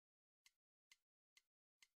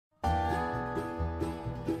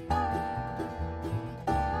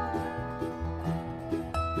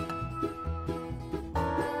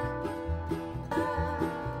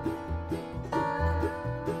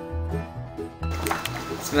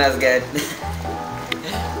Smells good.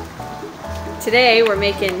 Today we're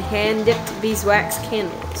making hand-dipped beeswax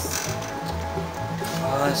candles.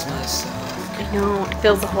 Oh, it smells soft. I know, it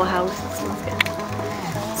fills the whole house. It smells good.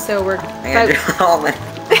 So we're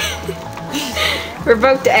we're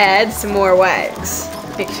about to add some more wax.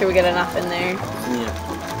 Make sure we get enough in there. Yeah.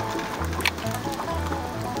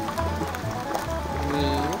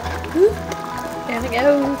 Down it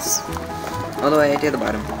goes. All the way to the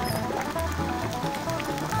bottom.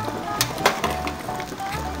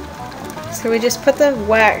 So we just put the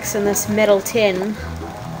wax in this metal tin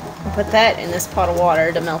and put that in this pot of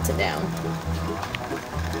water to melt it down.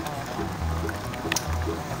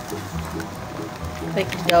 I think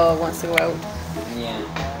the dough wants to go out. Yeah.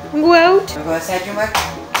 Go out! Wanna go outside, Jumbo? I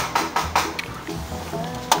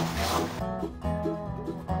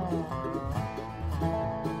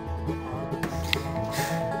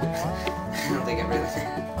don't think I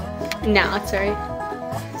really. No, it's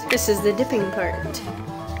alright. This is the dipping part.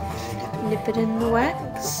 Dip it in the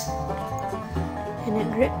wax, and it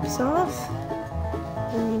drips off.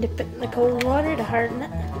 Then you dip it in the cold water to harden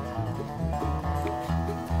it.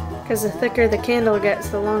 Because the thicker the candle gets,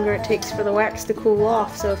 the longer it takes for the wax to cool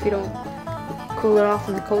off. So if you don't cool it off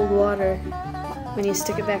in the cold water, when you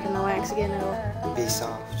stick it back in the wax again, it'll Be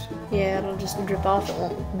soft. Yeah, it'll just drip off. It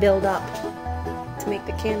won't build up to make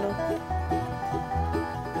the candle.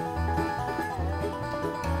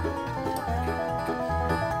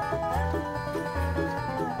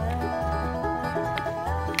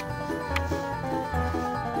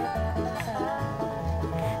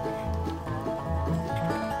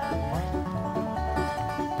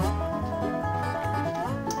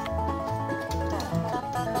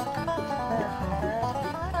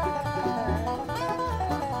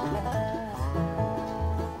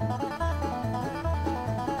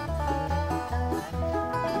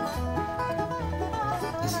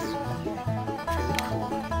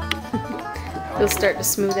 They'll start to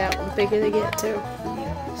smooth out the bigger they get too.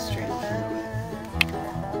 Yeah, straight.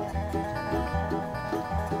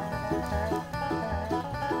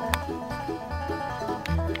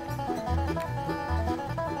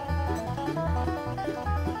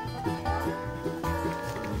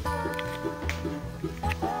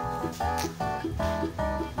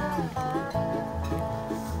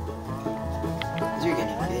 You're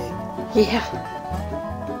getting big. Yeah.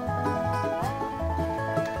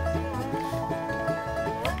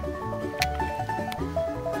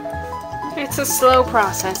 It's a slow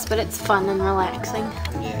process, but it's fun and relaxing.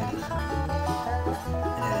 Yeah.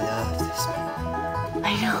 And I love this smell. I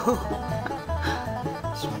know.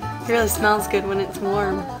 It really smells good when it's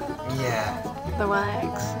warm. Yeah. The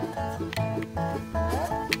wax.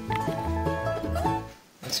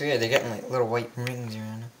 That's weird. They're getting like little white rings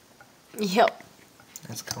around them. Yep.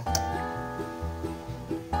 That's cool.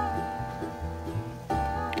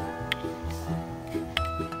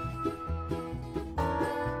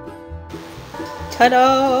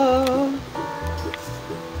 Ta-da!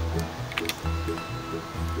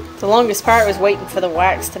 The longest part was waiting for the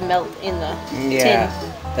wax to melt in the tin.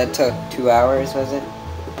 That took 2 hours, was it?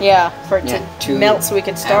 Yeah, for it Yeah, to melt so we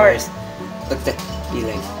could start. Hours. Look at the bee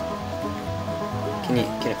leg. Can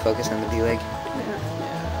it focus on the bee leg?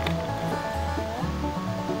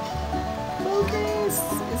 Focus!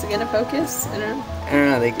 Is it gonna focus? I don't know. I don't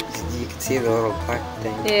know. You can see the little black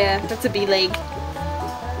thing. Yeah, that's a bee leg.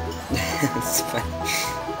 It's funny.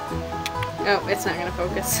 Oh, it's not gonna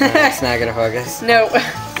focus. It's not gonna focus. No.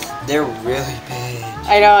 They're really big.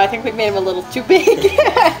 I know, I think we made them a little too big.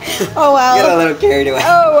 Oh well. Get a little carried away.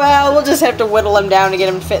 Oh well, we'll just have to whittle them down to get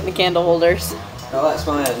them to fit in the candle holders. A lot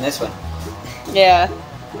smaller than this one. Yeah,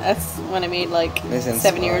 that's when I made like This one's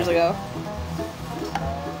 7 smaller. years ago.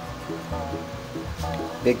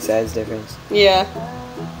 Big size difference. Yeah.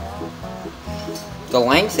 The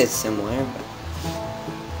length is similar, but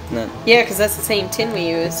not. Yeah, because that's the same tin we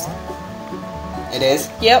used. It is?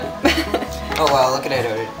 Yep. Oh wow, look at it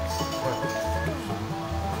already.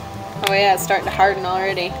 Oh yeah, it's starting to harden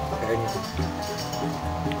already.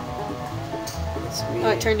 Oh,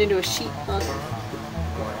 it turned into a sheet, huh?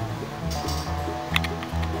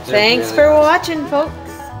 Thanks for watching, folks.